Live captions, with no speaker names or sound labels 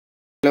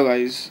Hello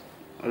guys,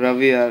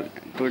 Ravi here.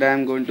 Today I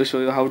am going to show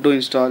you how to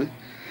install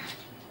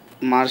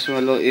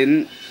Marshmallow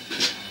in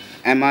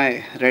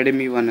MI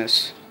Redmi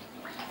 1S.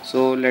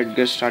 So let's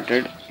get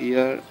started.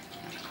 Here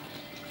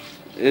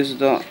is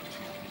the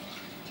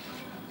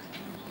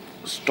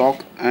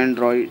stock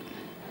Android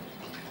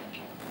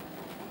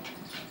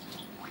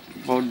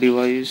about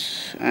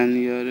device, and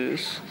here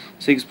is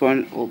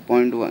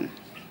 6.0.1.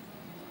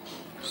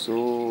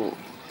 So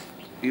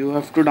you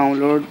have to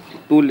download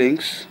two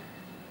links.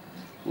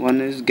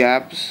 One is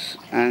gaps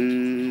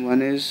and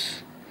one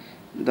is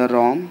the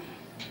ROM.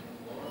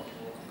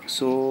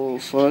 So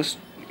first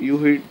you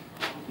hit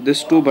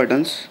these two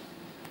buttons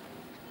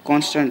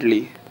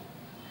constantly.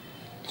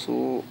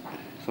 So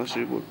first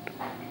reboot,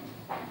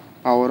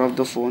 power of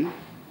the phone,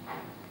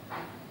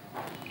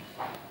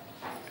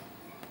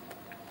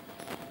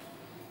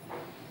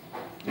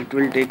 it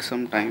will take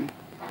some time.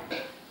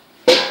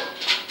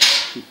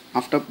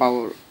 After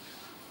power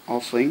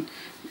offing,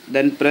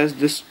 then press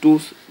this two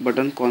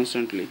button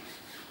constantly.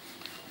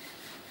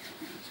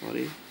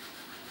 Sorry.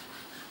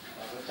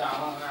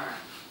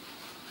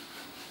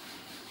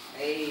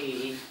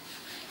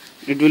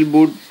 It will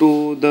boot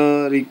to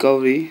the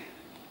recovery,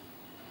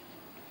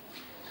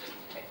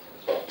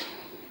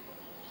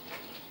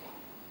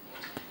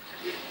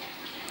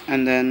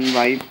 and then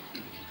wipe,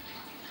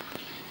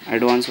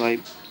 advanced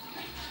wipe,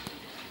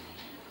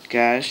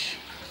 cache,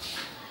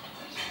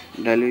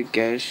 delete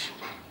cache,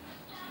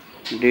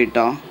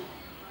 data,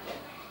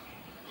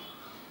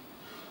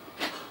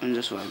 and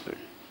just wipe it.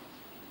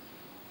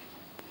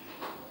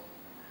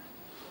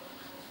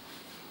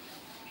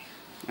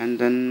 And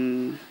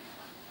then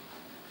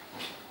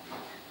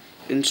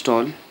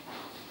install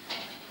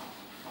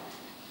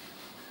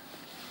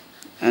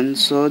and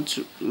search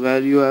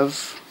where you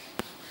have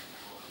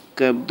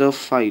kept the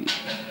file.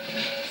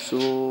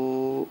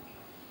 So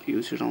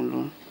use it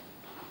download,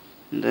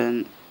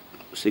 then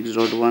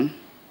 6.1,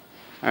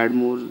 add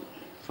more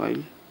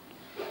file,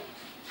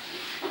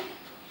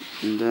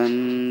 and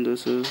then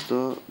this is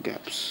the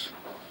gaps,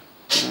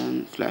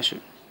 and flash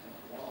it.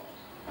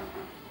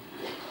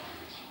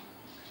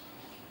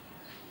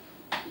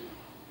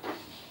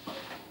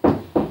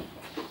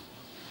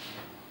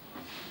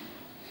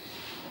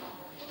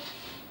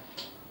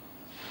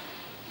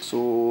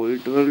 So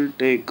it will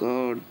take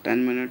 10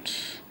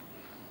 minutes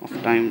of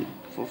time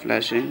for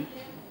flashing.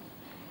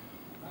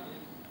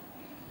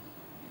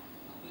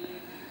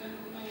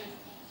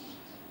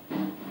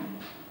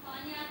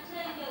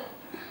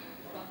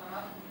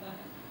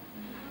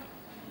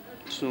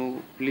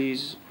 So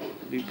please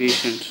be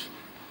patient.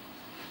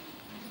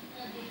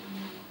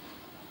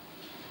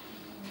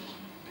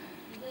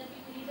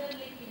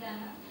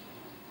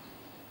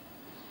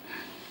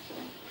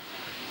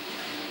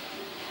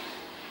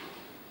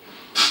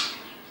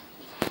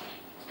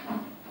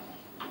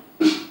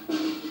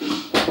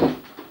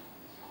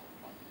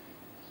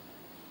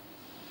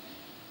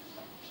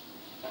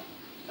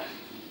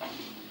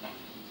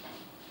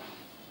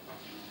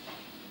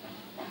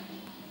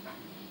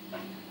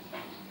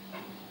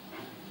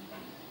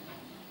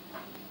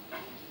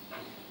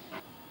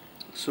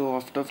 So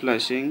after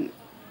flashing,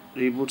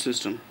 reboot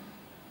system.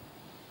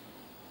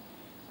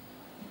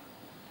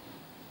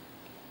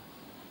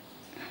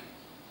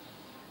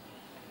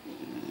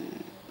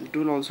 It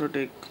will also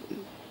take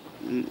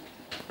mm,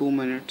 2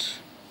 minutes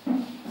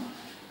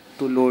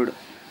to load.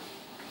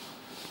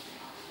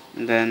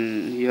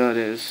 Then here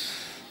is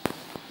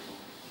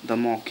the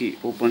Mocky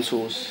open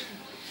source.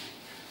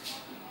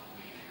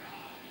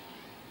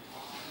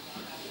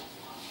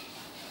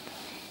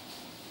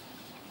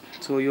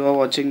 So you are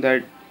watching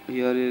that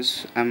here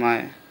is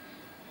MI,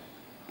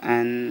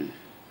 and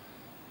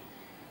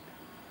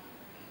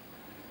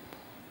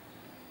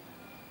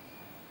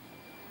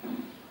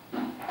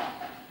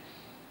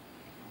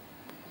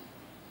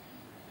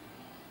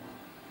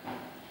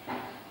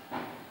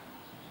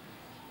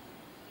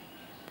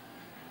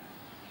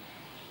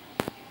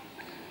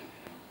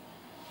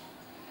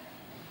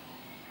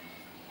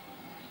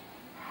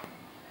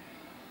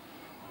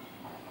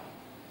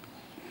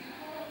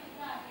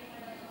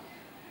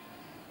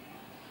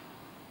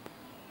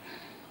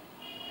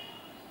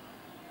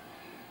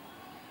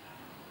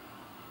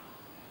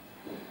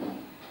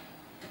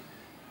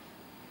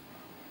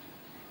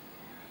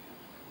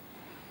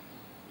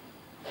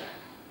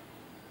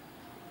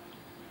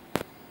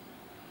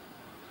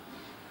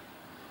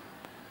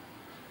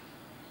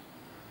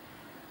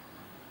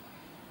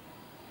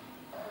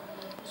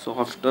so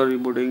after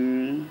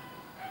rebooting,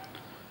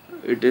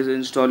 it is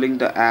installing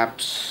the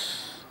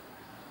apps.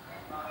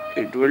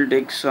 It will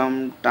take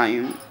some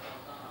time,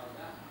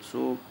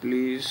 so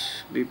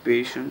please be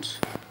patient.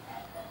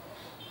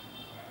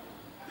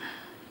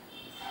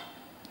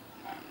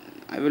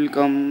 I will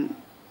come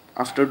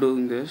after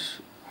doing this.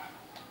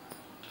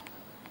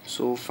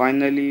 So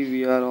finally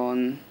we are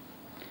on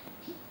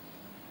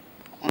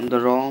the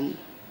ROM.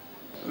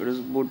 It is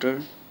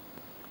booted.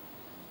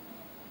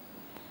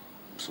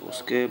 So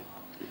skip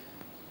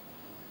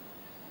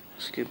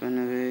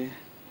anyway.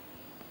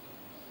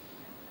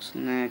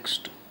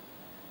 Next.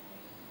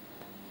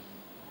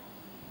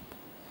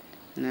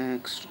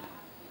 next,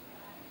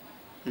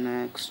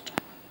 next,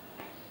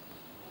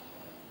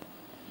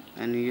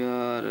 and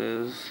here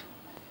is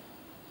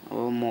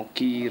our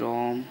Moki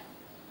ROM.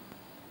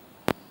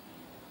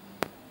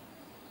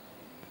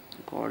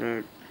 Got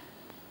it.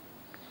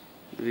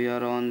 We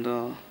are on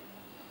the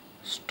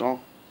stock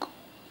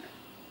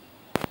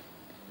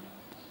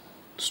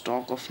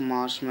of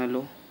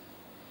Marshmallow.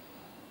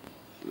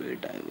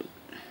 Wait, I will.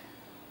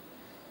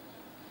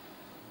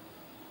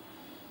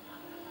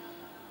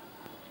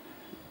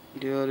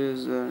 Here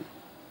is that.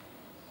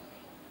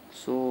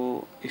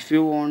 So if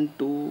you want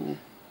to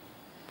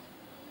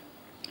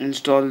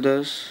install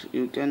this,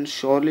 you can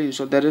surely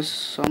install. There is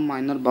some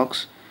minor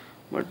bugs,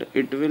 but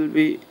it will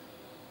be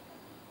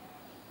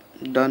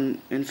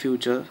done in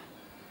future.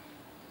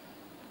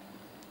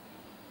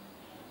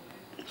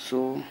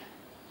 So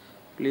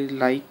please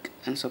like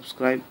and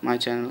subscribe my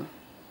channel.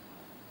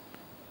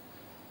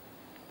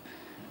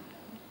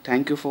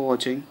 Thank you for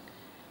watching,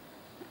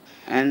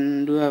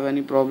 and do you have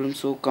any problems,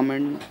 so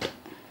comment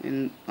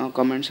in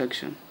comment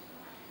section.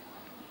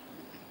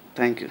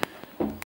 Thank you.